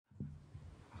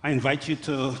I invite you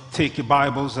to take your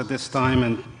Bibles at this time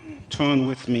and turn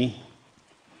with me.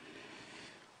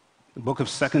 The book of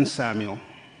 2 Samuel.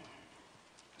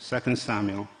 2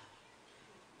 Samuel,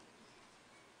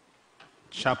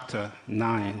 chapter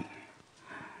 9.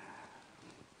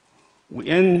 We're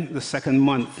in the second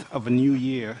month of a new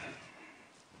year.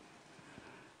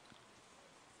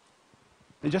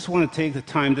 I just want to take the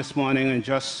time this morning and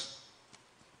just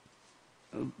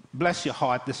bless your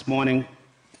heart this morning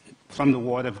from the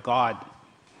Word of God.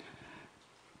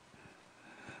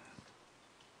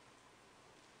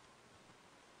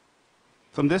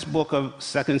 From this book of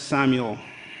 2 Samuel,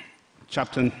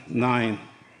 chapter 9.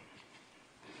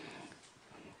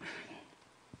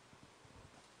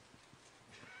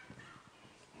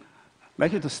 I'd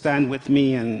like you to stand with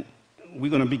me, and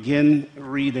we're going to begin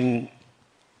reading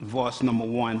verse number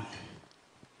 1.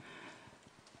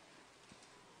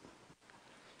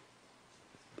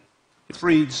 It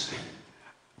reads,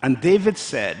 "And David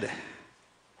said,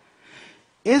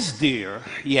 Is there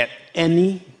yet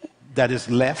any that is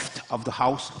left of the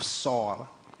house of Saul,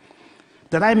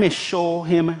 that I may show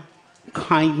him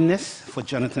kindness for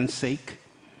Jonathan's sake?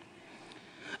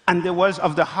 And there was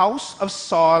of the house of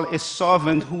Saul a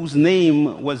servant whose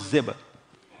name was Ziba.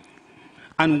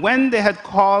 And when they had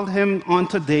called him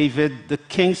unto David, the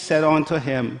king said unto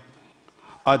him,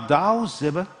 Art thou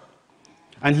Ziba?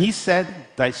 And he said,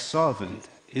 Thy servant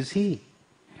is he.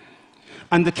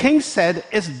 And the king said,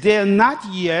 Is there not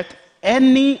yet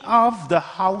any of the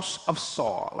house of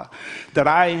Saul, that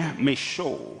I may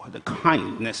show the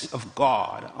kindness of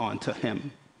God unto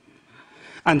him?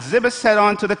 And Ziba said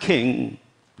unto the king,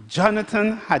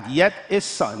 Jonathan had yet a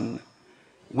son,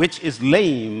 which is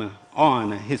lame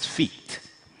on his feet.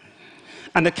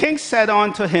 And the king said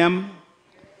unto him,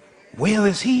 Where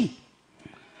is he?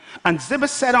 And Ziba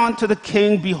said unto the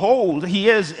king, Behold, he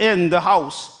is in the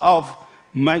house of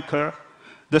Micah,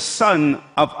 the son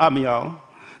of Amiel,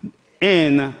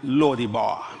 in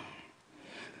Lodebar.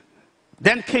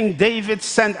 Then King David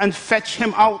sent and fetched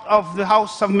him out of the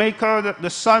house of Micah, the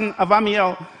son of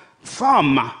Amiel,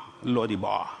 from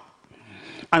Lodebar.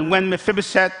 And when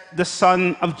Mephibosheth, the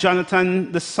son of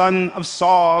Jonathan, the son of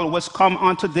Saul, was come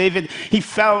unto David, he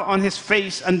fell on his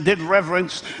face and did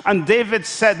reverence. And David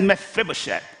said,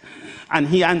 Mephibosheth. And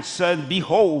he answered,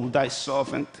 Behold thy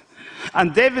servant.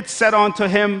 And David said unto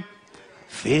him,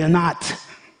 Fear not,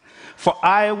 for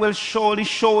I will surely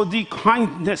show thee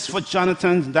kindness for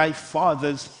Jonathan thy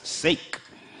father's sake,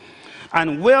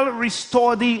 and will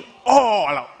restore thee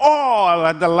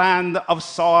all the land of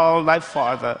Saul thy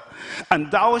father,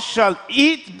 and thou shalt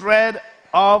eat bread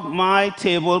of my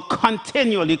table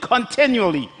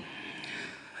continually.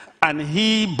 And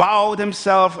he bowed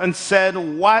himself and said,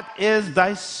 What is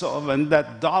thy servant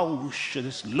that thou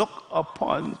shouldest look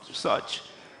upon such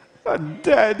a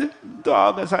dead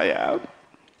dog as I am?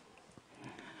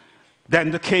 Then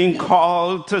the king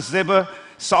called to Ziba,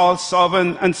 Saul's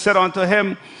servant, and said unto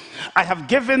him, I have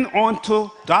given unto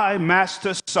thy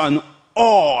master's son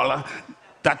all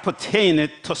that pertaineth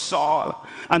to Saul,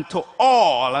 and to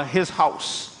all his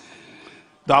house.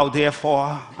 Thou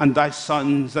therefore and thy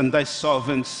sons and thy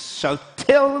servants shall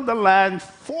till the land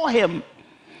for him.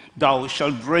 Thou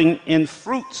shalt bring in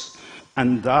fruits,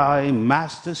 and thy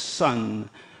master's son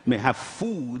may have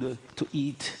food to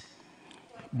eat.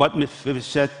 But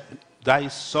Mephibosheth, thy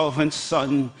servant's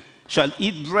son, shall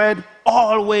eat bread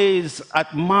always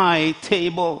at my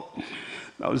table.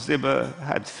 Now Ziba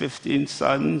had 15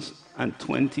 sons and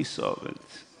 20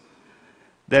 servants.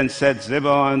 Then said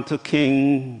Ziba unto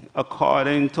king,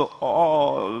 According to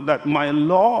all that my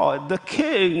lord the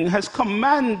king has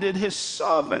commanded his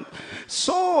servant,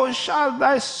 so shall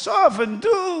thy servant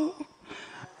do.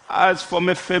 As for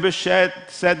Mephibosheth,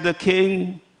 said the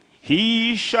king,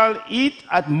 he shall eat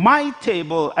at my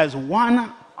table as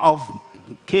one of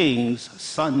the king's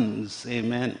sons.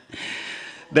 Amen.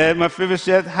 Then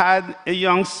Mephibosheth had a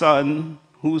young son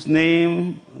whose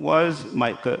name was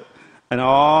Micah. And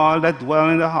all that dwell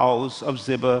in the house of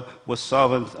Ziba were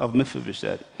servants of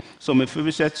Mephibosheth. So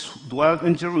Mephibosheth dwelt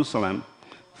in Jerusalem,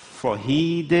 for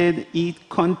he did eat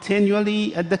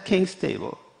continually at the king's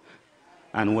table,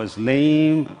 and was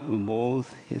lame in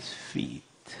both his feet.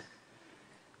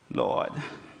 Lord,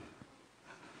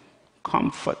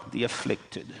 comfort the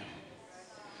afflicted,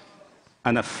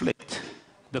 and afflict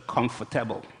the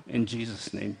comfortable. In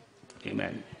Jesus' name,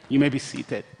 amen. You may be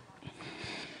seated.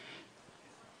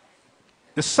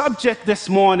 The subject this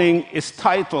morning is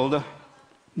titled,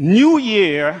 New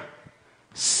Year,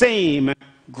 Same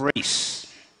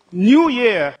Grace. New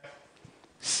Year,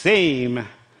 Same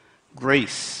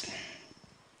Grace.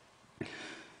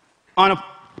 On a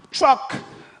truck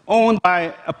owned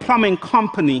by a plumbing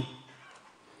company.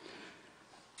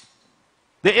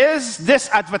 There is this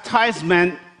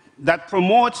advertisement that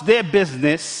promotes their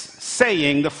business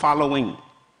saying the following: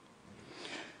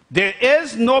 there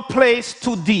is no place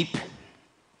too deep,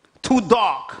 too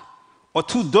dark, or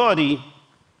too dirty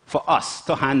for us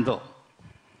to handle.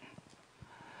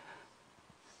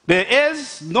 There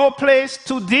is no place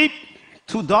too deep,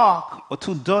 too dark, or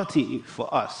too dirty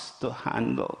for us to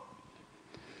handle.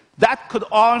 That could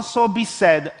also be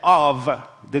said of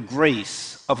the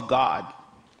grace of God.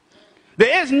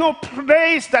 There is no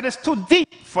place that is too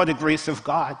deep for the grace of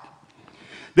God.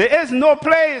 There is no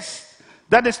place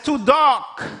that is too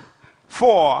dark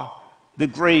for the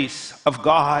grace of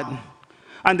God.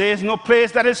 And there is no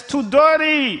place that is too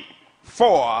dirty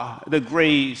for the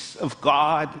grace of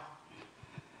God.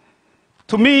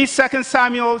 To me, 2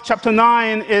 Samuel chapter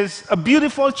 9 is a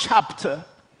beautiful chapter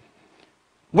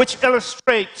which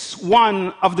illustrates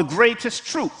one of the greatest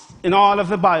truths in all of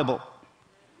the Bible: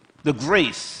 the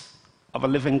grace of a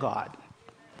living God.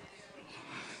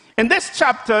 In this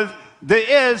chapter,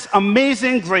 there is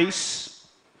amazing grace,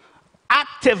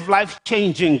 active,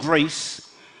 life-changing grace,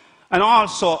 and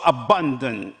also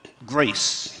abundant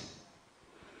grace.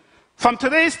 From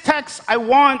today's text, I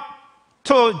want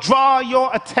to draw your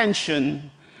attention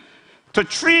to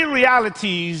three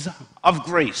realities of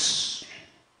grace.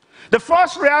 The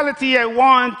first reality I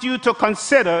want you to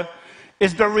consider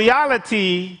is the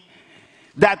reality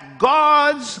that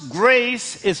God's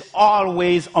grace is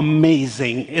always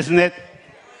amazing, isn't it?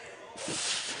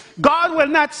 God will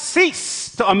not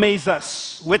cease to amaze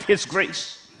us with his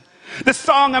grace. The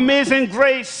song Amazing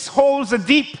Grace holds a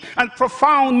deep and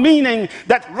profound meaning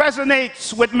that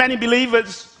resonates with many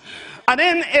believers. And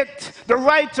in it, the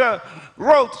writer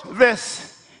wrote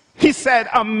this. He said,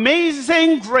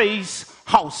 "Amazing grace,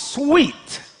 how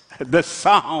sweet the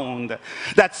sound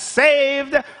that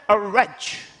saved a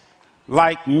wretch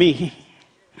like me."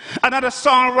 Another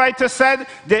songwriter said,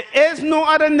 "There is no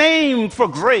other name for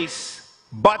grace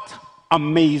but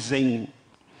amazing."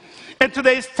 In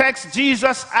today's text,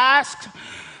 Jesus asked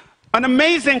an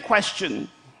amazing question: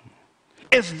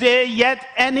 is there yet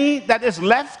any that is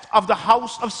left of the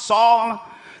house of Saul,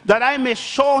 that I may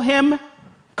show him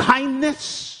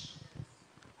kindness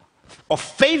or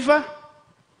favor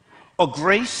or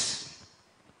grace?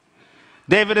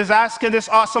 David is asking this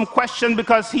awesome question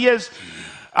because he is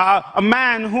a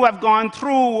man who have gone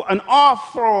through an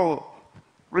awful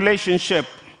relationship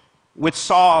with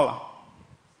Saul.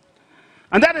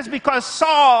 And that is because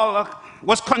Saul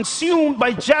was consumed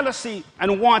by jealousy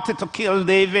and wanted to kill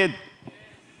David.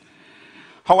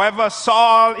 However,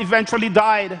 Saul eventually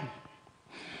died,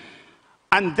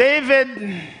 and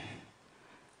David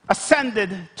ascended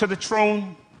to the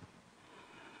throne.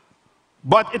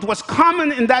 But it was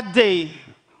common in that day,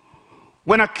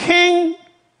 when a king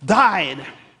died,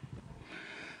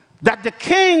 that the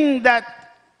king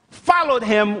that followed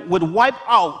him would wipe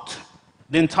out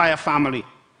the entire family.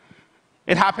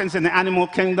 It happens in the animal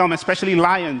kingdom, especially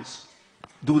lions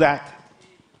do that.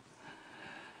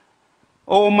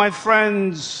 Oh, my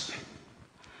friends,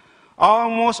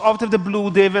 almost out of the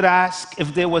blue, David asked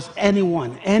if there was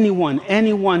anyone.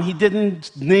 He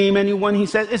didn't name anyone. He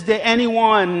said, is there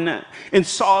anyone in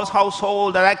Saul's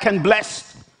household that I can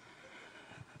bless?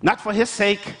 Not for his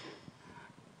sake,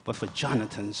 but for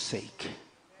Jonathan's sake.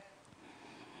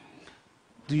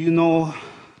 Do you know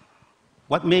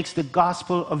what makes the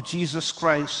gospel of Jesus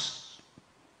Christ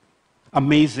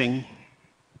amazing?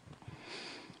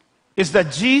 Is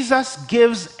that Jesus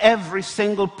gives every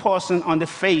single person on the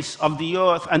face of the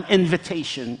earth an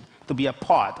invitation to be a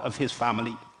part of his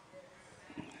family.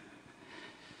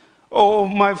 Oh,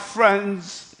 my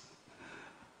friends,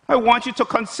 I want you to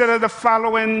consider the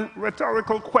following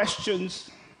rhetorical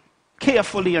questions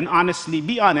carefully and honestly.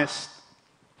 Be honest.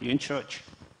 You're in church.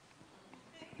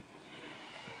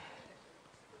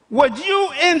 Would you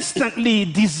instantly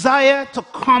desire to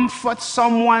comfort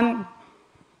someone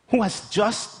who has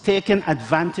just taken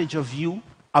advantage of you,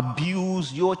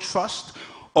 abused your trust,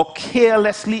 or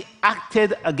carelessly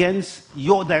acted against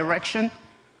your direction?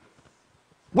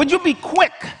 Would you be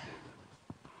quick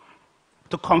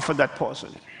to comfort that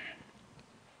person?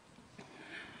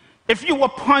 If you were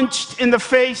punched in the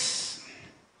face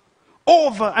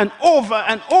over and over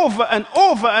and over and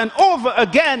over and over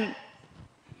again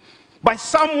by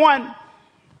someone,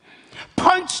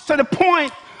 punched to the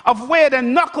point of where the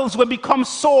knuckles would become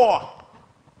sore,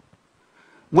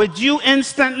 would you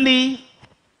instantly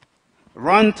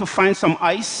run to find some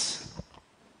ice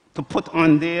to put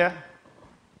on their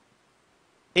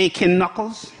aching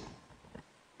knuckles?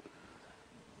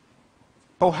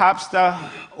 Perhaps the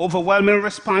overwhelming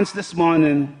response this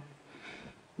morning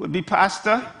would be,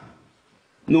 Pastor,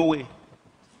 no way.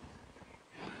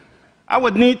 I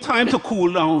would need time to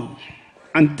cool down,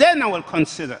 and then I will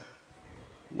consider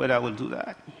whether I will do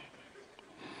that.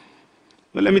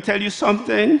 But let me tell you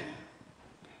something.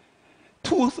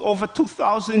 Over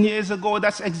 2,000 years ago,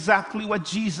 that's exactly what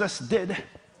Jesus did.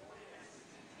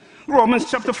 Romans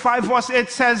chapter 5 verse 8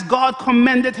 says, God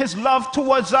commended his love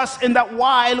towards us in that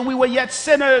while we were yet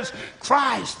sinners,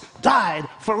 Christ died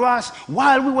for us.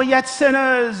 While we were yet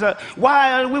sinners,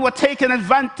 while we were taking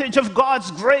advantage of God's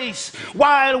grace,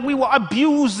 while we were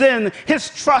abusing his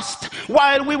trust,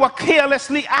 while we were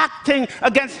carelessly acting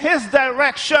against his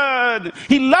direction,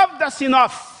 he loved us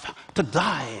enough to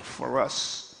die for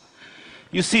us.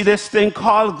 You see, this thing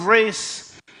called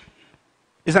grace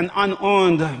is an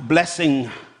unearned blessing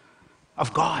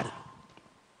of God.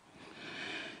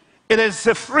 It is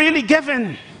freely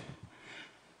given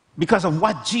because of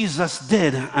what Jesus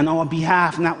did on our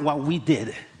behalf, not what we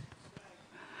did.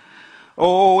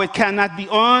 Oh, it cannot be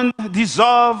earned,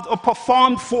 deserved, or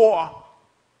performed for.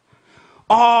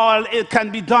 All it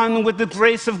can be done with the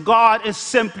grace of God is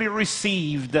simply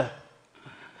received.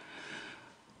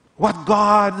 What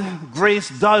God's grace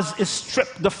does is strip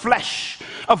the flesh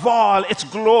of all its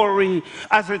glory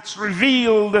as it's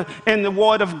revealed in the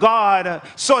Word of God,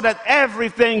 so that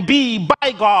everything be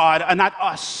by God and not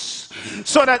us.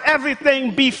 So that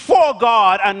everything be for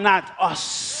God and not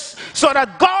us. So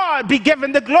that God be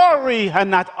given the glory and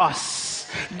not us.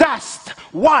 That's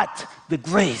what the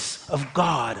grace of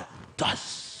God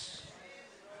does.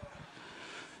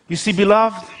 You see,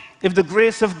 beloved, if the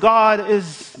grace of God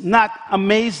is not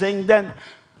amazing, then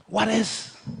what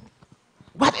is?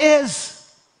 What is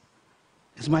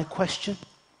my question.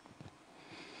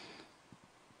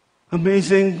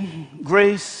 Amazing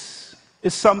grace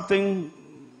is something,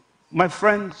 my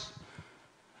friends,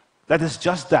 that is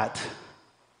just that.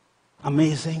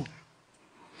 Amazing.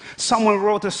 Someone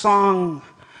wrote a song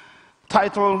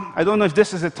titled, I don't know if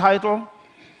this is a title,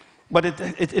 but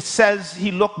it says,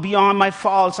 he looked beyond my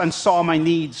faults and saw my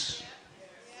needs.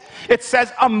 It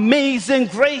says, amazing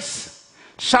grace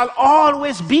shall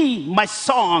always be my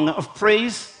song of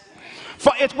praise.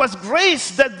 For it was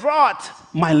grace that brought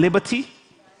my liberty.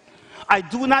 I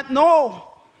do not know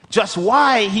just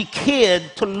why he cared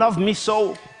to love me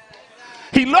so.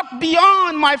 He looked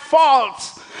beyond my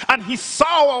faults and he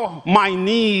saw my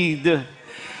need.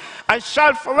 I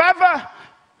shall forever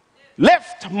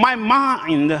lift my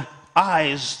mind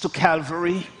eyes to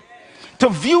Calvary, to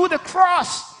view the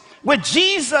cross where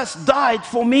Jesus died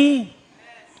for me.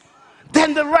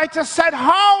 Then the writer said,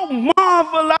 how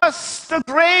marvelous the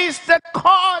grace that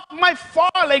caught my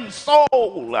falling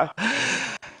soul.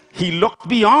 He looked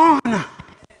beyond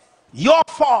your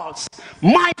faults,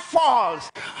 my faults,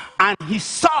 and he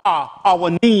saw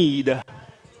our need.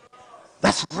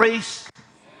 That's grace.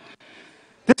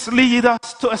 This leads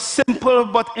us to a simple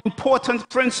but important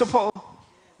principle.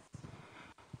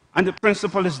 And the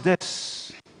principle is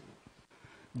this.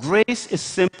 Grace is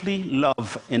simply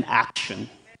love in action.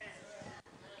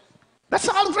 That's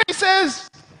all grace is.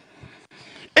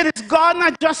 It is God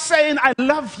not just saying, I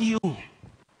love you,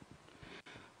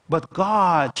 but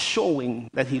God showing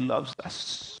that he loves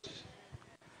us.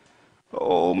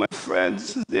 Oh, my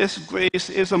friends, this grace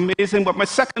is amazing, but my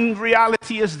second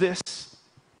reality is this.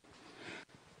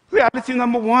 Reality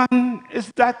number one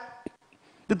is that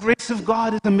the grace of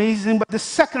God is amazing, but the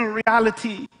second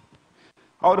reality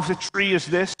out of the three is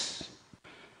this,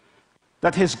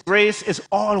 that his grace is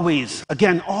always,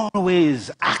 again, always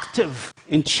active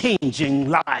in changing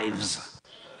lives.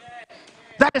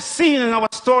 That is seen in our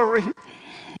story.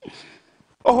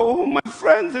 Oh, my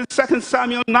friends, in 2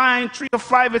 Samuel 9,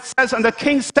 3-5, it says, and the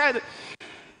king said,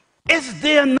 is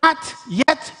there not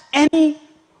yet any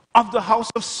of the house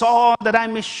of Saul that I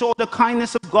may show the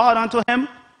kindness of God unto him?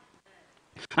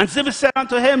 And Ziba said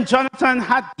unto him, Jonathan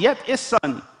had yet a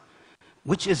son,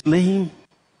 which is lame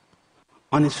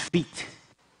on his feet.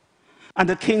 And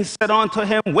the king said unto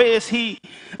him, where is he?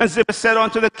 And Ziba said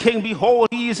unto the king, behold,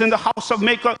 he is in the house of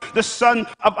Micah, the son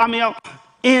of Amiel,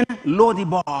 in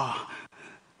Lodebar.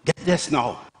 Get this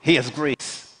now, here's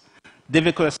grace.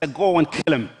 David could have said, go and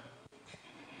kill him.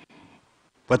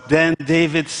 But then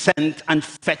David sent and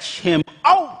fetched him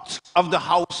out of the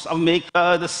house of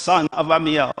Micah, the son of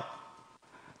Amiel,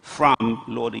 from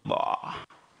Lodebar.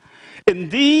 In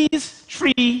these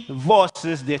three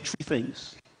verses, there are three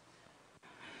things.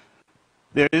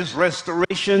 There is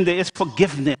restoration, there is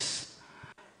forgiveness,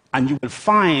 and you will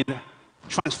find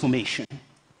transformation.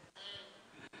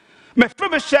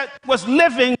 Mephibosheth was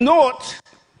living north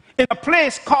in a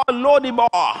place called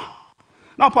Lodebar.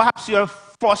 Now, perhaps your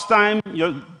first time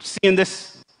you're seeing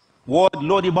this word,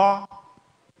 Lodibar.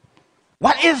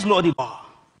 What is Lodibar?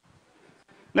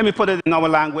 Let me put it in our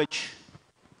language,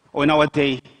 or in our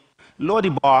day.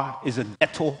 Lodibar is a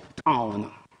ghetto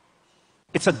town.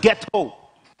 It's a ghetto.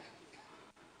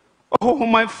 Oh,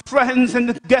 my friends, in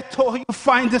the ghetto, you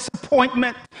find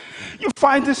disappointment, you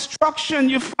find destruction,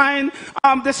 you find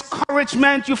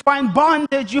discouragement, you find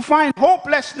bondage, you find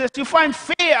hopelessness, you find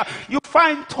fear, you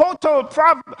find total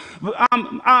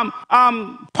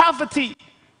poverty.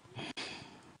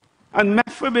 And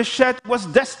Mephibosheth was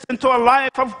destined to a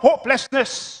life of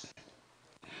hopelessness.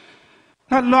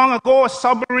 Not long ago, a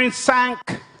submarine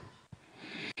sank.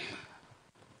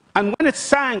 And when it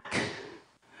sank,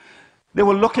 they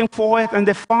were looking for it, and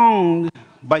they found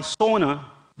by sonar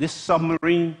this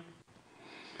submarine.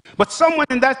 But someone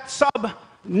in that sub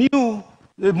knew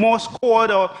the Morse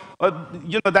code, or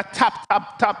that tap,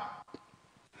 tap, tap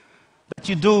that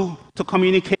you do to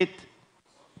communicate,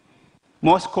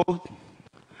 Morse code.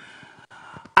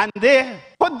 And they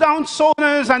put down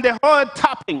sonars, and they heard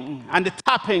tapping, and the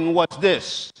tapping was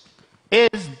this: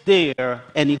 is there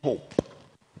any hope?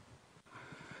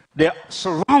 They're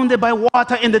surrounded by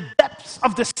water in the depths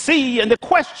of the sea, and the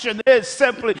question is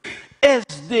simply, is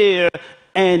there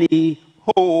any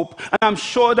hope? And I'm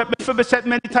sure that Mephibosheth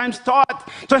many times thought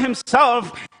to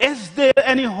himself, is there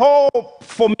any hope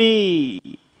for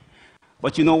me?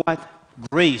 But you know what?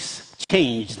 Grace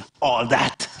changed all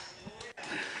that.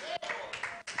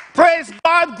 Praise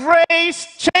God,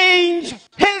 grace changed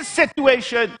his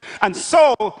situation. And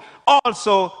so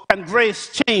also can grace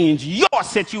change your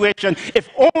situation if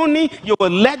only you will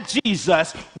let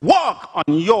Jesus work on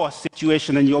your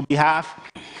situation and your behalf.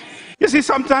 You see,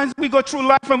 sometimes we go through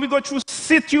life and we go through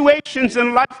situations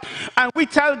in life and we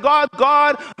tell God,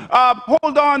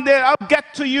 hold on there, I'll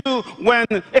get to you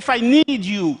if I need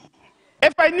you.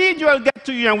 If I need you, I'll get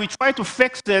to you. And we try to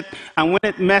fix it, and when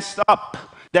it messed up,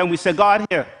 then we say, God,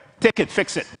 here, take it,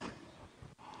 fix it.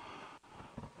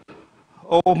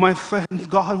 Oh, my friend,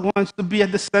 God wants to be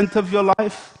at the center of your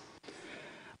life.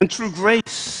 And through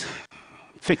grace,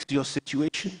 fix your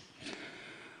situation.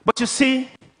 But you see,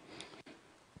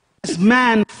 as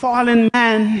man, fallen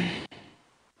man,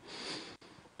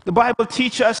 the Bible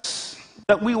teaches us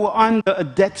that we were under a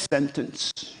death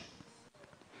sentence.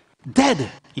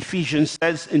 Dead, Ephesians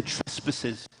says, in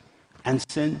trespasses and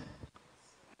sin.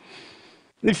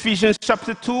 Ephesians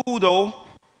chapter 2, though,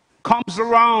 comes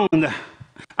around,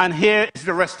 and here is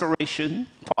the restoration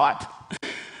part.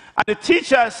 And it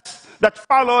teaches us that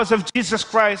followers of Jesus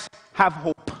Christ have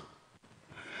hope.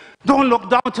 Don't look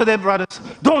down to their brothers.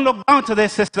 Don't look down to their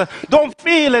sisters. Don't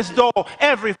feel as though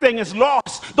everything is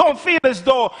lost. Don't feel as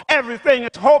though everything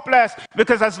is hopeless,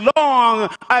 because as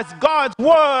long as God's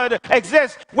word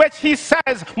exists, which he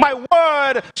says, my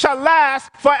word shall last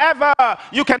forever,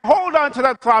 you can hold on to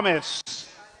that promise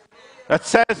that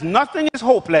says nothing is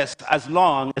hopeless as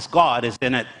long as God is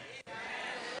in it.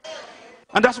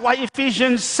 And that's why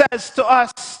Ephesians says to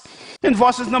us in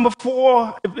verses number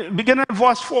 4, beginning of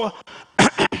verse 4,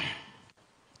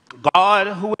 God,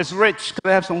 who is rich,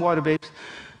 can I have some water, babes?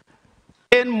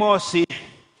 In mercy,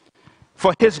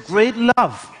 for his great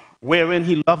love, wherein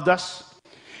he loved us,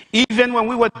 even when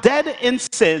we were dead in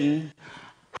sin,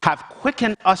 have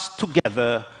quickened us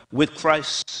together with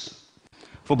Christ.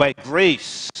 For by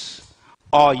grace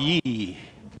are ye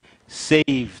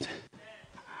saved,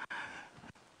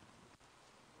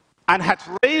 and hath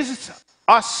raised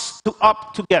us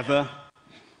up together,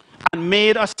 and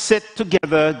made us sit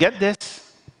together, get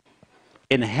this,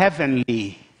 in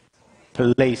heavenly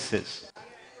places.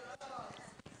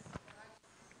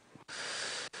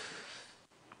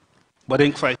 But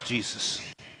in Christ Jesus.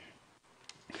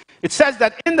 It says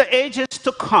that in the ages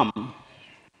to come,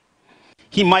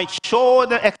 he might show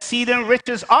the exceeding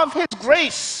riches of his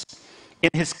grace in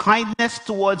his kindness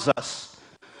towards us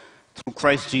through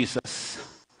Christ Jesus.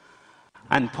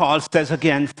 And Paul says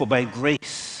again, for by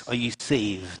grace are ye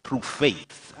saved through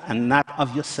faith, and not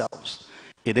of yourselves.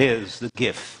 It is the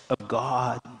gift of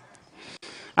God.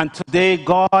 And today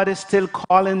God is still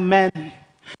calling men.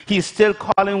 He's still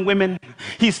calling women.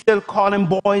 He's still calling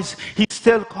boys. He's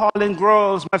still calling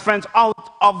girls, my friends,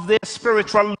 out of their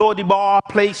spiritual Lodibar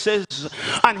places.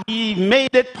 And he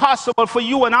made it possible for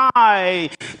you and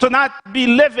I to not be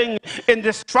living in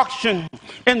destruction,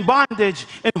 in bondage,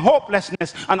 in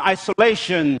hopelessness, and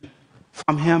isolation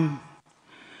from him.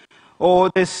 Oh,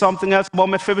 there's something else about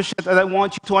Mephibosheth that I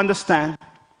want you to understand.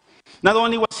 Not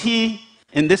only was he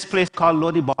in this place called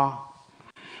Lodibar,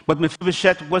 but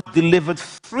Mephibosheth was delivered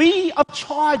free of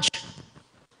charge.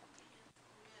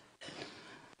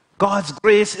 God's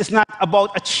grace is not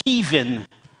about achieving,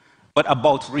 but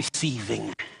about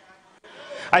receiving.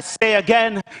 I say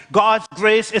again, God's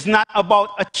grace is not about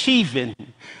achieving,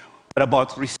 but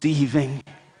about receiving.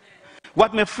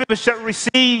 What Mephibosheth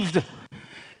received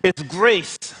is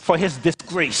grace for his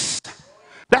disgrace.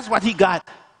 That's what he got.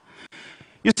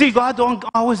 You see, God don't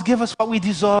always give us what we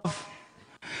deserve.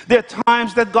 There are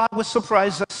times that God will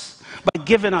surprise us by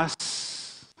giving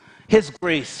us his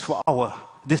grace for our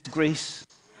disgrace.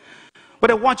 But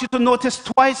I want you to notice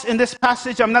twice in this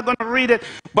passage, I'm not going to read it,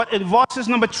 but in verses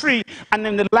number 3, and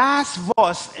in the last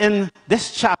verse in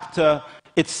this chapter,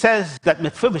 it says that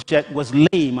Mephibosheth was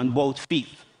lame on both feet.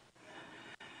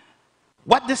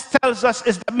 What this tells us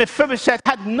is that Mephibosheth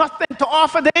had nothing to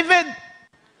offer David.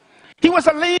 He was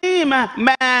a lame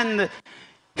man.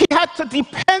 He had to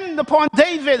depend upon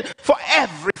David for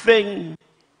everything.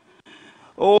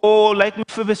 Oh, like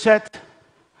Mephibosheth,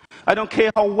 I don't care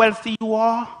how wealthy you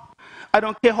are. I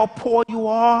don't care how poor you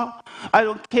are. I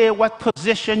don't care what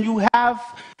position you have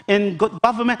in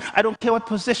government. I don't care what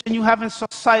position you have in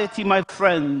society, my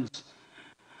friends.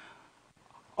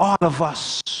 All of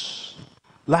us,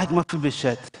 like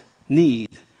Mephibosheth,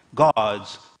 need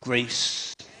God's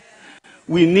grace.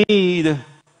 We need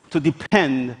to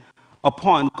depend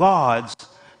upon God's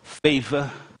favor.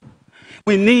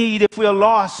 We need, if we are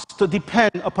lost, to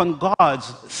depend upon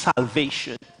God's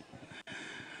salvation.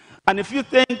 And if you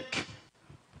think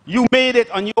you made it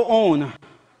on your own,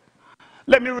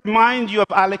 let me remind you of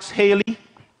Alex Haley.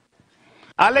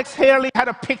 Alex Haley had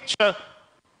a picture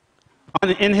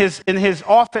in his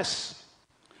office.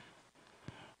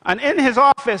 And in his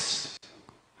office,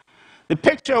 the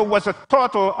picture was a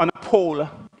turtle on a pole.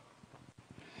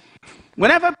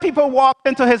 Whenever people walked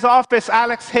into his office,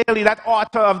 Alex Haley, that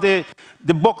author of the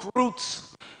book Roots,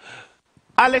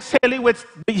 Alex Haley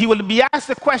would be asked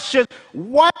the question,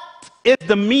 what is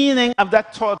the meaning of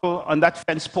that turtle on that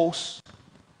fence post?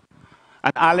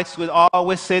 And Alex would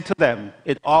always say to them,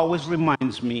 it always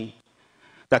reminds me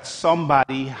that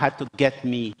somebody had to get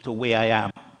me to where I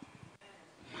am.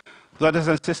 Brothers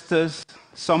and sisters,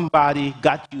 somebody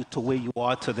got you to where you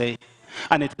are today,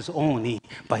 and it is only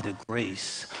by the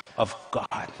grace of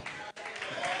God.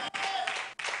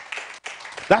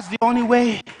 That's the only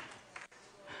way.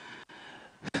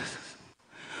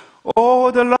 Oh,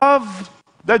 the love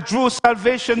that drew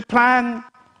salvation plan.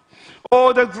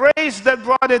 Oh, the grace that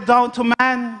brought it down to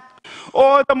man.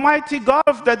 Oh, the mighty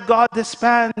gulf that God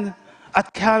disbanded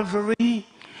at Calvary.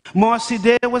 Mercy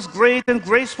there was great and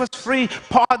grace was free.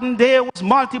 Pardon there was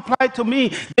multiplied to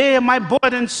me. There my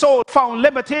burdened soul found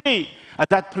liberty. At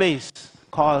that place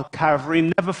called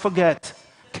Calvary. Never forget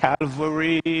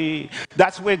Calvary.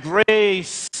 That's where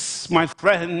grace, my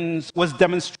friends, was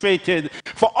demonstrated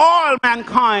for all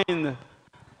mankind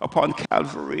upon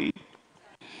Calvary.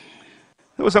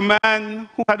 There was a man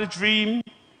who had a dream.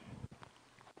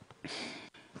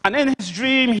 And in his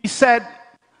dream he said,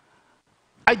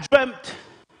 I dreamt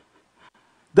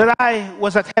that I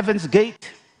was at heaven's gate.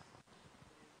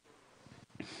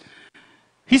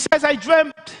 He says, I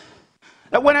dreamt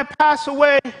that when I pass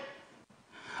away,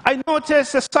 I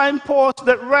noticed a signpost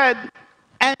that read,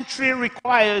 entry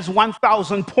requires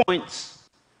 1,000 points.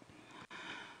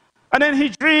 And then in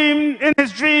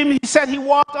his dream, he said he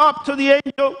walked up to the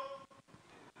angel.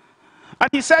 And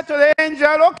he said to the angel,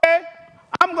 okay,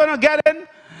 I'm going to get in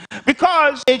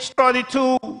because age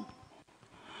 32,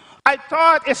 I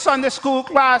taught a Sunday school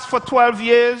class for 12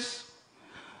 years.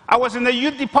 I was in the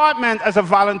youth department as a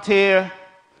volunteer.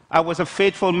 I was a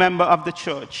faithful member of the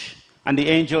church. And the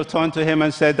angel turned to him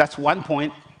and said, that's 1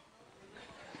 point.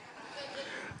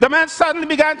 The man suddenly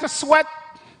began to sweat.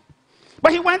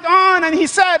 But he went on and he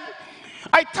said,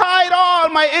 I tithe all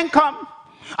my income.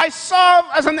 I served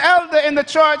as an elder in the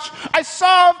church. I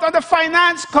served on the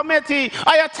finance committee.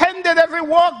 I attended every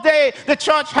work day the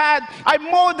church had. I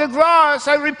mowed the grass.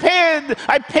 I repaired.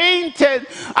 I painted.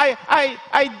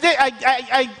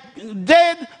 I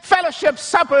did fellowship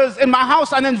suppers in my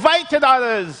house and invited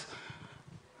others.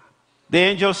 The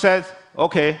angel said,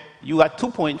 okay, you got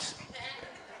 2 points.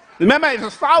 Remember, it's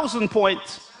 1,000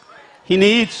 points he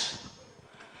needs.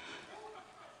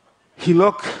 He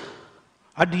looked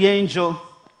at the angel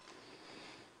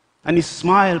and he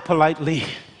smiled politely.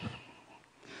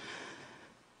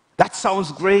 That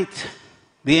sounds great,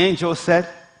 the angel said.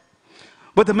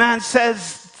 But the man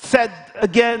said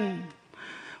again,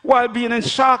 while being in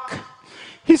shock,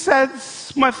 he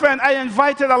says, my friend, I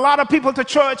invited a lot of people to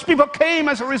church. People came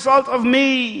as a result of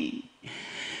me.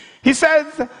 He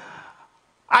says,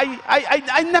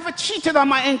 I never cheated on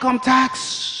my income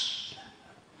tax.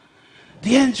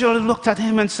 The angel looked at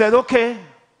him and said, okay,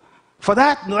 For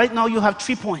that, right now you have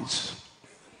 3 points.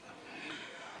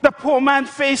 The poor man's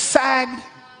face sagged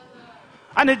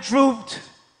and it drooped.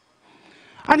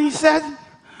 And he said,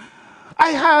 I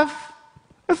have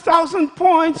 1,000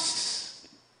 points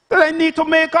that I need to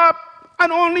make up,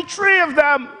 and only 3 of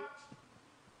them.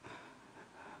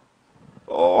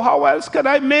 Oh, how else can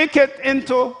I make it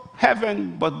into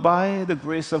heaven but by the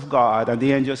grace of God? And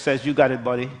the angel says, you got it,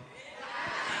 buddy.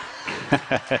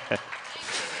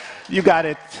 You got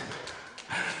it.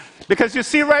 Because you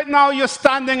see, right now you're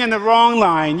standing in the wrong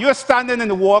line. You're standing in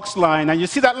the walks line. And you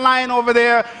see that line over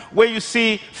there where you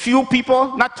see few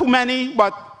people, not too many,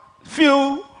 but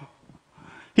few.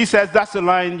 He says that's the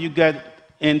line you get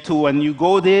into, and you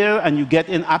go there and you get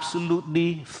in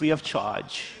absolutely free of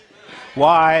charge.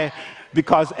 Why?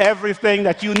 Because everything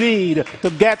that you need to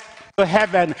get to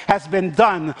heaven has been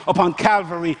done upon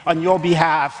Calvary on your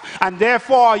behalf. And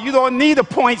therefore, you don't need a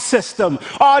point system.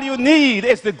 All you need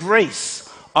is the grace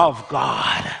of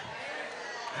God.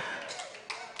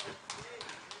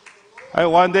 I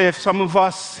wonder if some of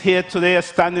us here today are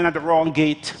standing at the wrong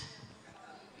gate.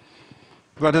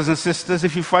 Brothers and sisters,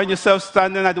 if you find yourself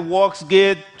standing at the walks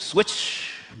gate,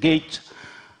 switch gate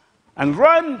and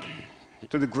run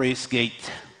to the grace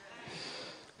gate.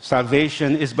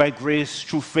 Salvation is by grace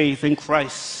through faith in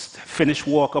Christ, finished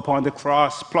work upon the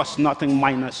cross, plus nothing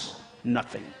minus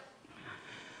nothing.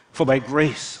 For by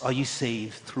grace are ye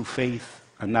saved through faith,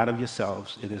 and not of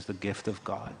yourselves. It is the gift of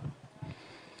God.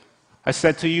 I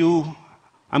said to you,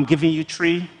 I'm giving you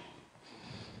 3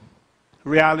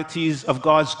 realities of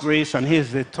God's grace, and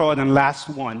here's the third and last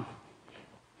one.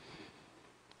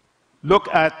 Look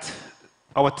at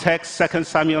our text, 2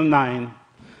 Samuel 9,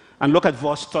 and look at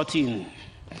verse 13.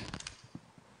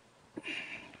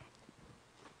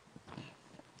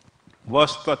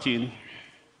 Verse 13,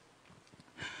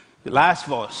 the last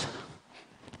verse.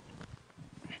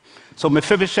 So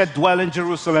Mephibosheth dwelt in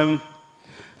Jerusalem,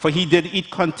 for he did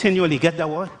eat continually. Get that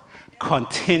word?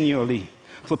 Continually,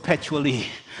 perpetually.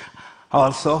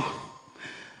 Also,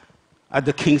 at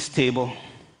the king's table,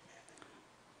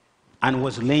 and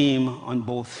was lame on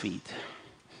both feet.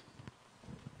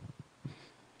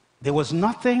 There was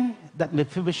nothing that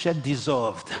Mephibosheth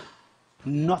deserved.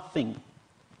 Nothing.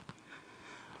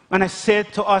 And I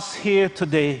said to us here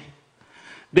today,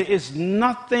 there is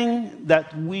nothing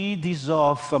that we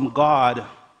deserve from God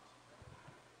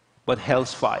but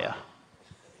hell's fire.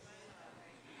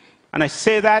 And I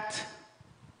say that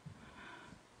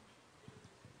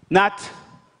not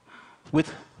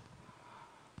with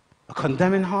a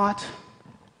condemning heart,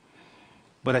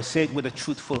 but I say it with a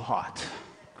truthful heart.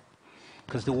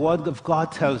 Because the word of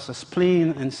God tells us plain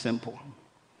and simple,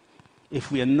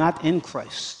 if we are not in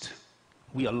Christ,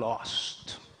 we are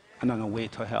lost and on our way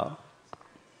to hell.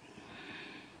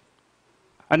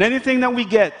 And anything that we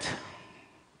get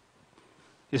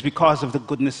is because of the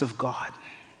goodness of God.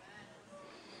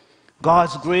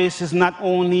 God's grace is not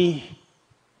only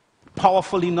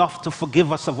powerful enough to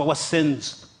forgive us of our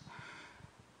sins,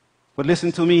 but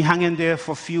listen to me, hang in there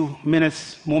for a few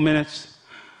minutes, more minutes,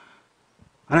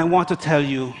 and I want to tell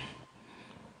you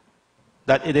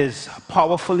that it is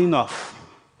powerful enough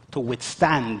to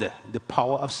withstand the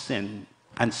power of sin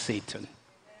and Satan.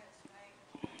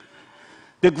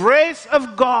 The grace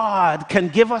of God can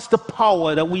give us the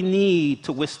power that we need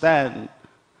to withstand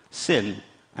sin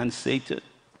and Satan.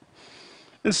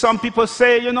 And some people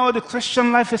say, you know, the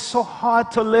Christian life is so hard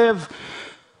to live.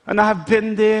 And I have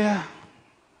been there.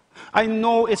 I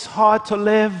know it's hard to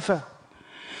live.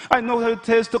 I know how it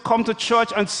is to come to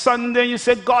church on Sunday. You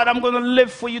say, God, I'm going to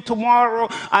live for you tomorrow.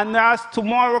 And as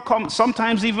tomorrow comes,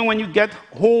 sometimes even when you get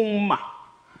home,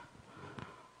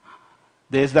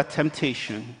 there's that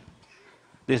temptation.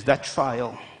 There's that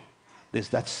trial. There's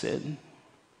that sin.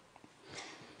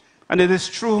 And it is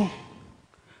true.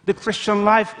 The Christian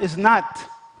life is not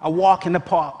a walk in the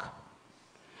park.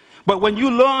 But when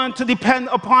you learn to depend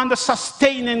upon the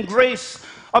sustaining grace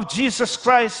of Jesus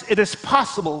Christ, it is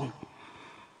possible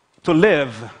to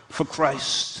live for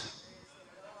Christ.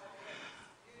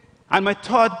 And my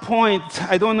third point,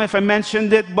 I don't know if I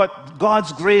mentioned it, but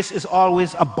God's grace is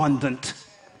always abundant.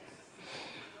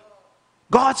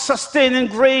 God's sustaining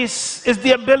grace is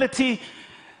the ability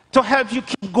to help you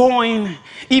keep going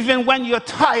even when you're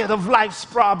tired of life's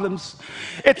problems.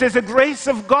 It is the grace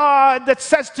of God that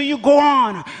says to you, go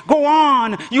on, go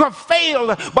on. You have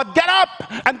failed, but get up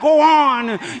and go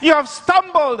on. You have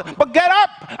stumbled, but get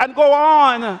up and go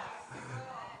on.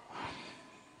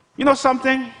 You know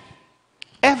something?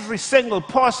 Every single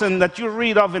person that you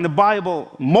read of in the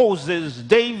Bible, Moses,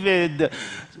 David,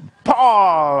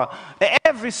 Paul,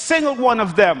 every single one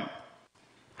of them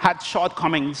had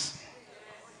shortcomings.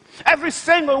 Every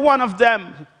single one of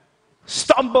them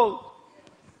stumbled.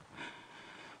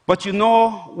 But you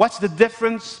know what's the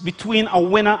difference between a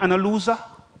winner and a loser?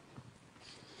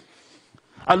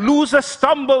 A loser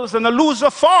stumbles and a loser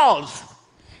falls.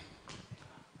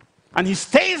 And he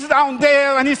stays down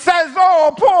there and he says,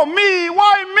 oh, poor me,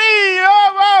 why me?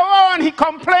 Oh, oh, oh, and he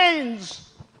complains.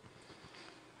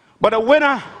 But a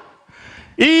winner,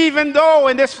 even though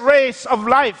in this race of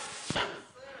life,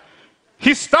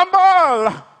 he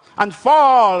stumbles and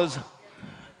falls,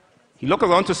 he looks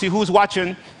around to see who's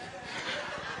watching,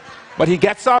 but he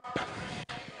gets up.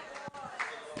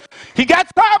 He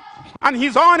gets up and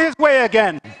he's on his way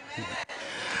again.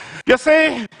 You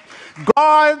see,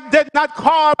 God did not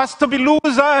call us to be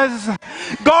losers.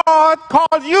 God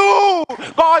called you.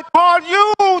 God called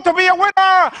you to be a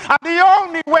winner. And the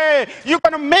only way you're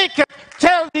going to make it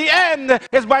till the end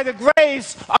is by the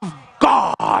grace of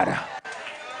God.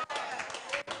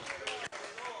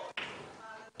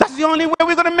 That's the only way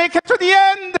we're going to make it to the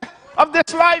end of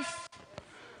this life.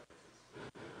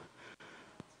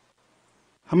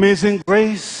 Amazing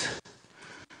grace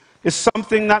is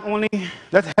something not only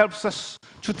that helps us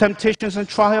through temptations and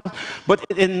trials, but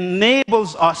it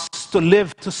enables us to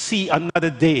live to see another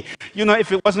day. You know,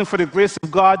 if it wasn't for the grace of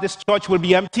God, this church will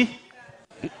be empty.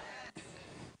 It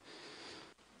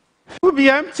will be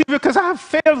empty because I have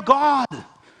failed God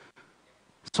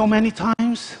so many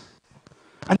times,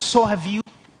 and so have you.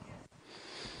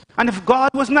 And if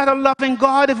God was not a loving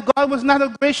God, if God was not a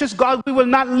gracious God, we will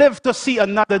not live to see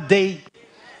another day.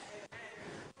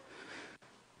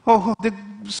 Oh, the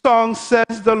song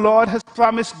says, the Lord has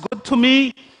promised good to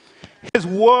me. His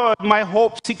word, my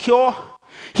hope secure.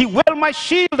 He will my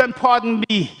shield and pardon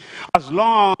me as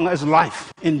long as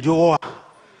life endure.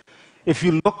 If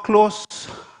you look close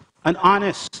and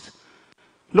honest,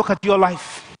 look at your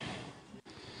life.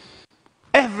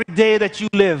 Every day that you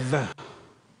live,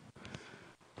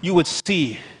 you would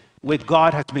see where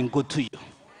God has been good to you.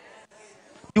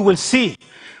 You will see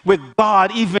with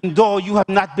God, even though you have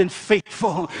not been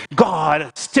faithful,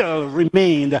 God still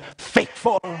remained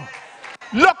faithful.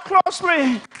 Look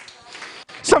closely.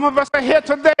 Some of us are here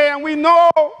today and we know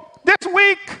this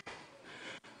week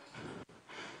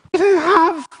we didn't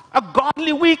have a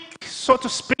godly week, so to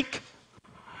speak,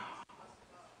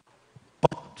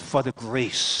 but for the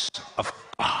grace of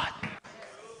God.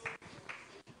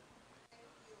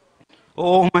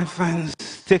 Oh, my friends,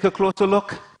 take a closer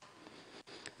look.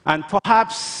 And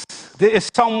perhaps there is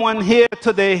someone here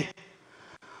today,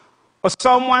 or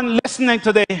someone listening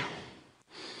today.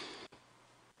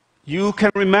 You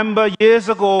can remember years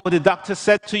ago the doctor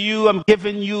said to you, I'm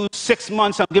giving you 6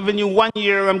 months, I'm giving you 1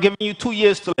 year, I'm giving you 2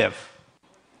 years to live.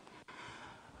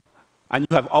 And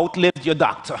you have outlived your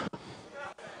doctor.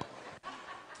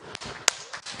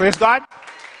 Praise God.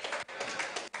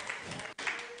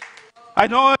 I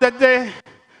know that there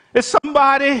is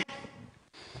somebody.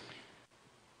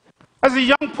 As a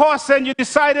young person, you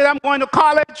decided, I'm going to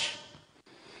college,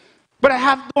 but I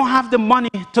don't have the money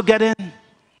to get in.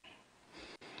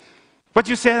 But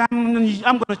you said, I'm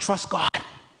going to trust God.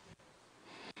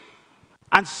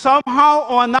 And somehow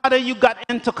or another, you got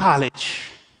into college.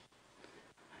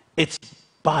 It's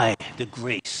by the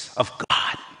grace of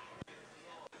God.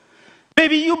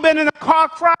 Maybe you've been in a car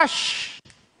crash,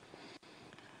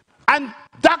 and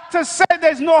doctors said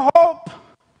there's no hope.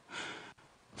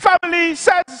 Family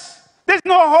says, there's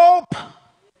no hope.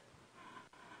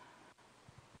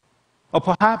 Or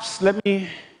perhaps, let me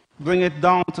bring it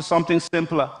down to something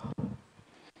simpler.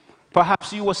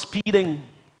 Perhaps you were speeding.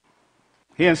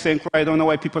 Here in St. Croix, I don't know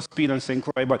why people speed in St.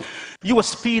 Croix, but you were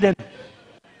speeding.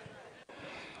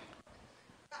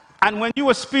 And when you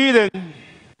were speeding,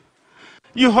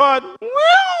 you heard,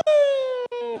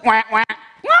 wah, wah, wah.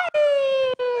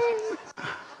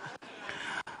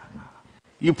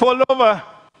 You pulled over.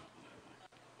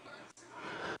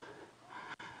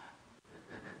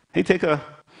 Hey, take a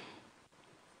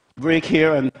break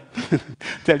here and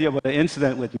tell you about an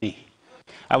incident with me.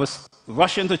 I was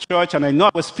rushing to church and I know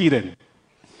I was speeding.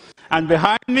 And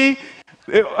behind me,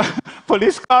 the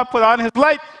police car put on his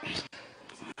light.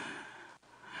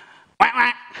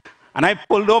 And I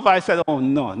pulled over. I said, oh,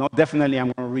 no, definitely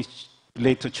I'm going to reach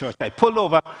late to church. I pulled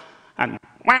over and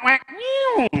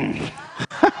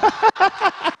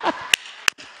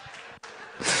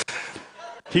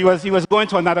he was going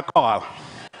to another car.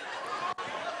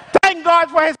 Thank God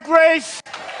for his grace.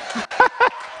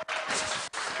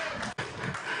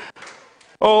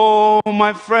 Oh,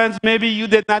 my friends, maybe you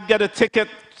did not get a ticket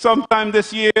sometime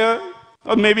this year,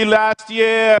 or maybe last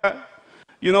year.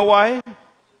 You know why?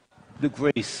 The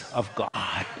grace of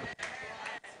God.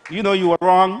 You know you were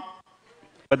wrong,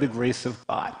 but the grace of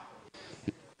God.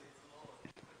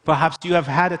 Perhaps you have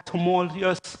had a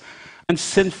tumultuous and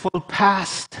sinful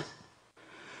past.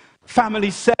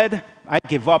 Family said, I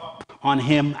give up on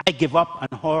him, I give up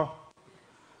on her.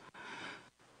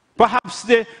 Perhaps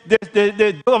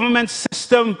the government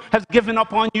system has given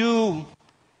up on you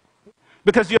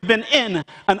because you've been in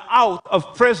and out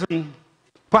of prison.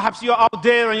 Perhaps you're out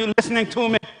there and you're listening to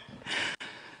me.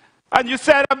 And you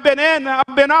said, I've been in,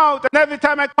 I've been out, and every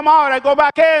time I come out, I go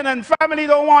back in, and family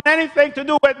don't want anything to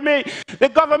do with me. The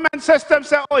government system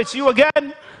said, oh, it's you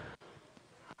again?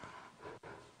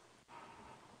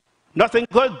 Nothing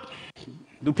good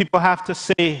do people have to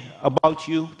say about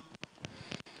you.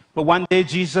 But one day,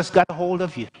 Jesus got a hold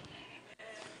of you.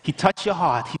 He touched your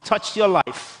heart. He touched your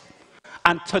life.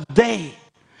 And today,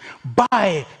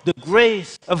 by the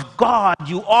grace of God,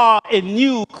 you are a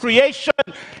new creation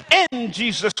in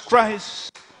Jesus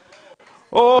Christ.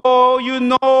 Oh, you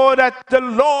know that the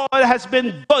Lord has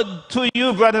been good to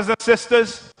you, brothers and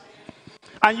sisters.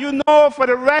 And you know for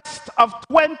the rest of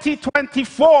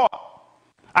 2024,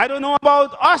 I don't know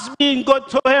about us being good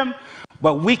to him,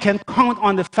 but we can count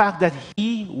on the fact that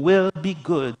he will be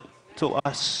good to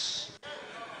us.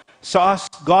 So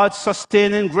God's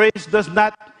sustaining grace does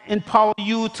not empower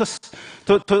you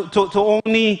to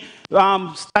only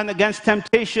stand against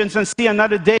temptations and see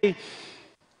another day.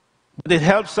 But it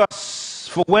helps us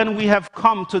for when we have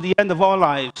come to the end of our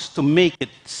lives to make it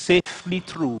safely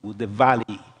through the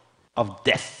valley of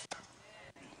death.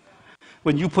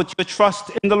 When you put your trust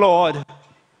in the Lord,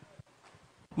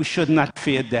 we should not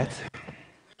fear death.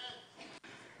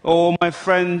 Oh, my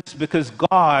friends, because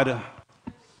God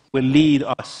will lead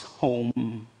us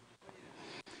home.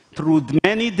 Through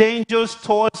many dangers,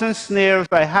 toils, and snares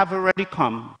I have already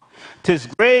come. 'Tis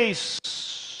grace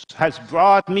has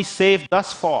brought me safe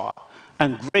thus far,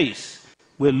 and grace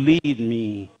will lead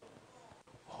me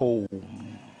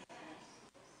home.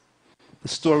 The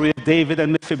story of David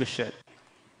and Mephibosheth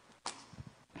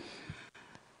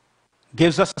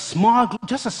gives us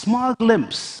just a small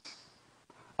glimpse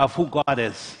of who God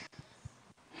is.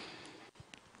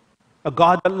 A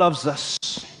God that loves us,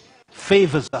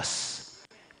 favors us,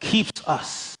 keeps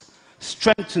us,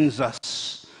 strengthens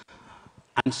us,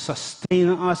 and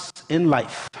sustains us in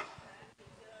life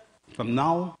from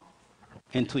now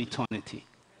into eternity.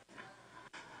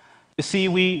 You see,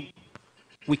 we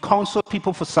counsel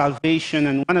people for salvation,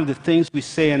 and one of the things we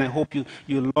say, and I hope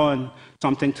you learn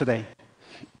something today,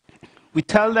 we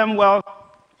tell them, well,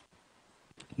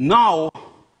 now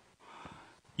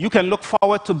you can look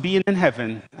forward to being in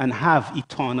heaven and have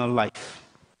eternal life.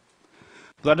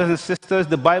 Brothers and sisters,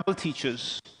 the Bible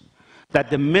teaches that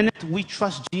the minute we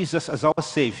trust Jesus as our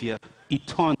Savior,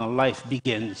 eternal life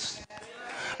begins.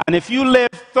 And if you live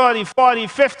 30, 40,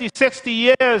 50, 60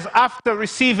 years after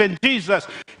receiving Jesus,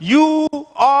 you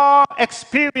are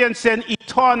experiencing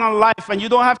eternal life. And you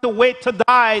don't have to wait to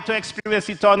die to experience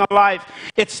eternal life.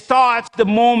 It starts the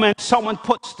moment someone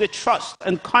puts the trust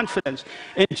and confidence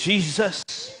in Jesus.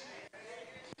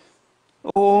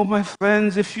 Oh, my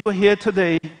friends, if you're here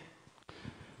today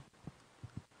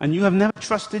and you have never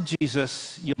trusted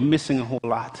Jesus, you're missing a whole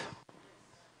lot.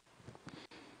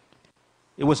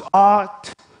 It was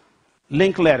Art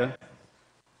Linkletter,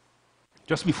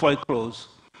 just before I close,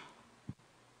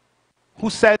 who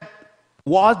said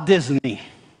Walt Disney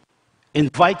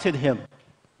invited him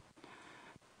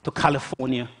to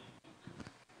California.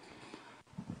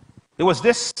 There was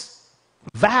this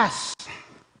vast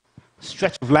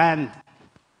stretch of land.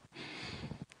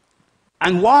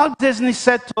 And Walt Disney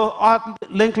said to Art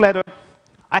Linkletter,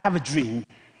 I have a dream.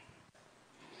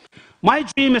 My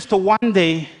dream is to one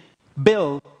day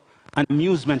build an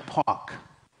amusement park.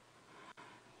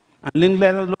 And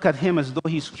Linkletter looked at him as though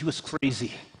he was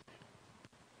crazy.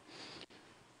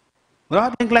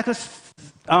 Well, Linkletter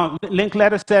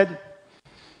said,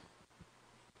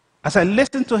 as I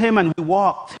listened to him and we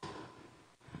walked,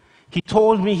 he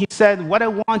told me, he said, what I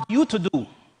want you to do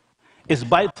is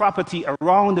buy property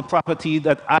around the property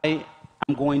that I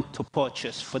am going to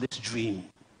purchase for this dream.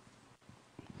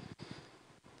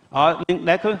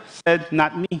 Linkletter said,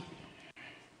 not me.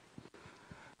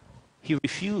 He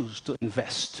refused to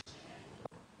invest.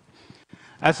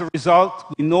 As a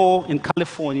result, we know in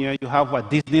California you have what,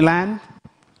 Disneyland?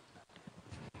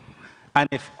 And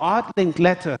if Art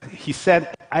Linkletter, he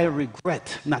said, I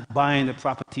regret not buying the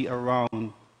property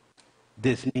around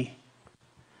Disney.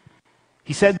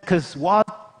 He said, because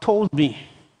Walt told me,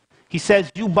 he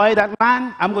says, you buy that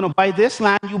land, I'm going to buy this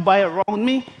land, you buy around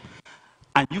me,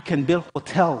 and you can build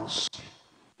hotels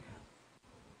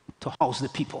to house the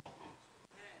people.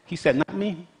 He said, not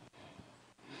me.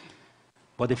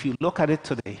 But if you look at it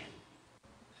today,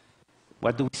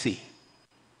 what do we see?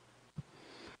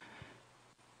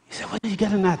 What are you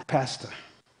getting at, Pastor?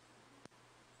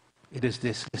 It is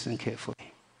this. Listen carefully.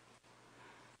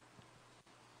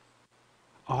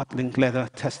 Art Linkletter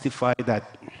testified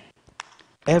that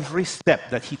every step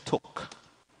that he took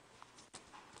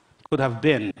could have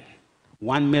been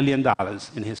 $1 million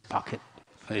in his pocket.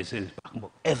 In his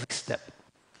pocketbook. Every step.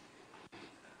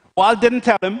 Walt didn't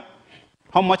tell him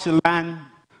how much the land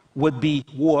would be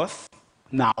worth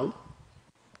now.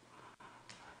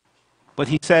 But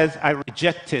he says, I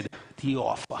rejected the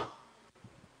offer.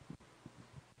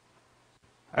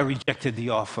 I rejected the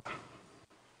offer.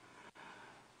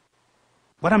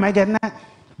 What am I getting at?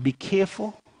 Be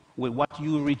careful with what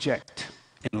you reject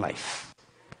in life.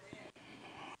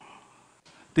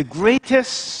 The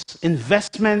greatest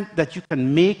investment that you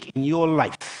can make in your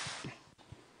life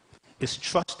is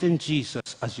trusting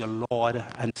Jesus as your Lord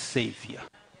and Savior.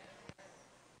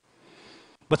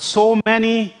 But so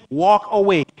many walk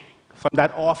away from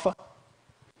that offer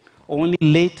only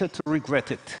later to regret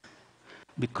it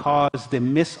because they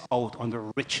miss out on the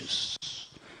riches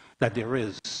that there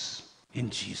is in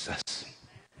Jesus.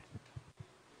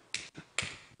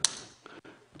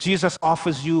 Jesus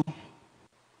offers you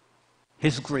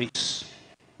his grace.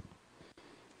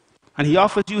 And he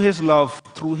offers you his love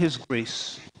through his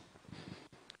grace.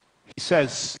 He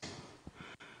says,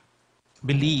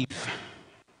 believe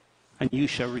and you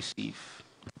shall receive.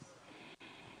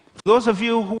 For those of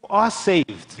you who are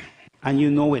saved and you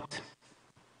know it,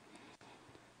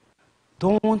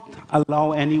 don't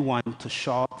allow anyone to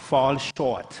fall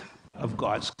short of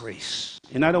God's grace.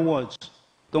 In other words,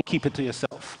 don't keep it to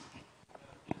yourself.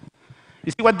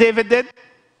 You see what David did?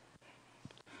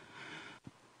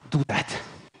 Do that.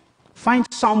 Find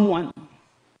someone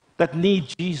that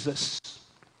needs Jesus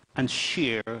and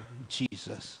share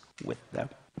Jesus with them.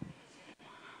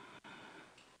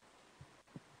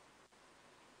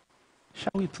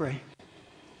 Shall we pray?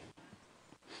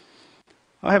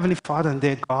 Our Heavenly Father and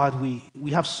dear God,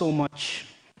 we have so much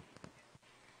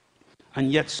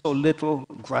and yet so little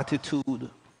gratitude.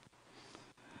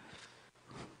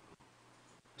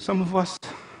 Some of us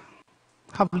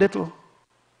have little,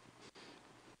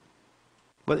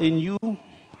 but in you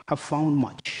have found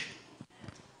much.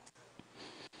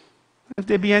 If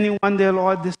there be anyone, dear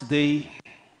Lord, this day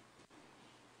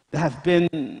that have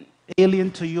been alien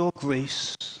to your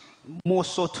grace, more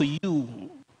so to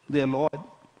you, dear Lord,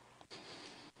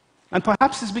 and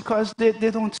perhaps it's because they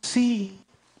don't see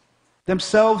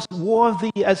themselves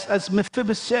worthy as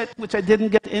Mephibosheth, which I didn't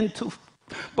get into.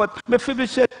 But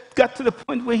Mephibosheth got to the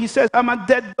point where he says, I'm a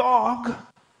dead dog.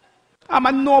 I'm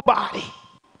a nobody.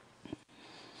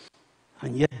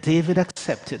 And yet David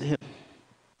accepted him,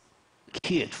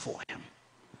 cared for him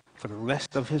for the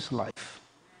rest of his life.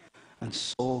 And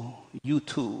so you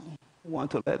too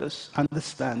want to let us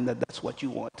understand that that's what you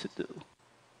want to do.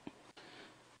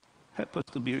 Help us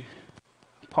to be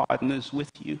partners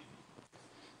with you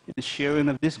in the sharing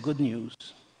of this good news,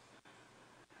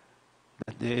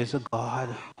 that there is a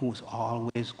God who is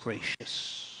always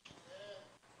gracious.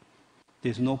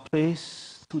 There's no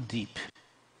place too deep,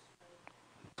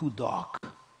 too dark,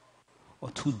 or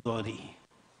too dirty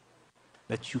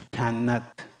that you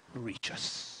cannot reach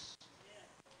us.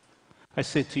 I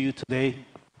say to you today,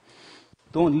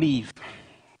 don't leave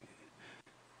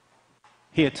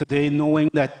here today knowing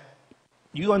that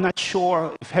you are not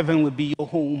sure if heaven will be your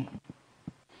home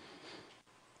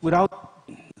without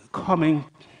coming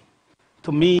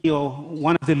to me or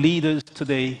one of the leaders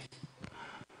today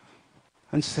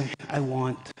and say, I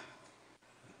want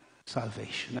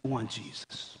salvation. I want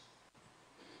Jesus.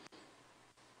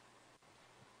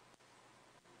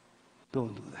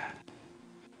 Don't do that.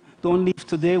 Don't leave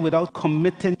today without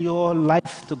committing your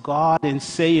life to God and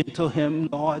saying to him,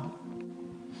 Lord,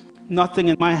 nothing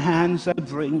in my hands I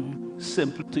bring,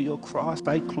 simply to your cross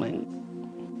I cling.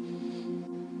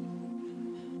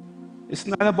 It's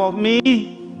not about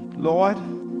me, Lord,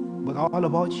 but all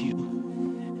about you.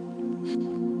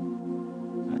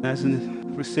 And as a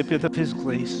recipient of his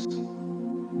grace,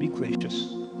 be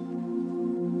gracious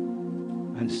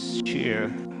and share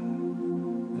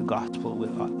the gospel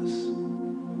with others.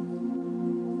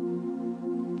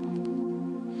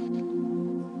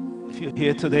 If you're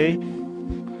here today,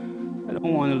 I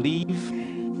don't want to leave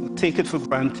or take it for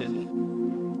granted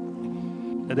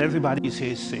that everybody is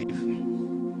here saved.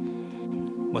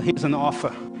 But here's an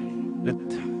offer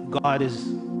that God is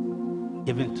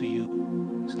giving to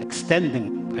you,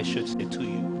 extending, I should say, to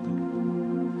you,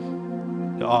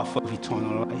 the offer of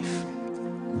eternal life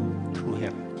through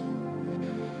him.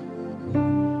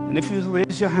 And if you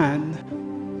raise your hand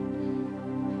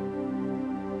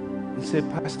and say,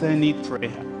 Pastor, I need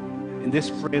prayer. In this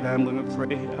prayer that I'm going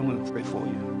to pray for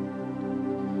you.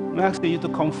 I'm asking you to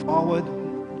come forward.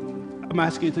 I'm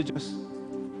asking you to just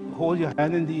hold your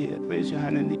hand in the air, raise your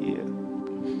hand in the air,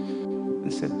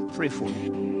 and say, pray for me,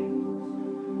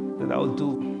 that I'll do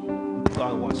what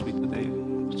God wants me today,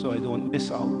 so I don't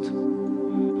miss out.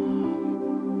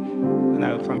 And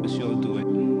I promise you I'll do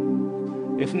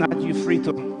it. If not, you're free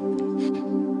to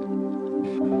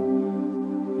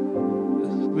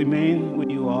remain where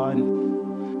you are,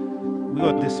 and we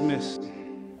are dismissed.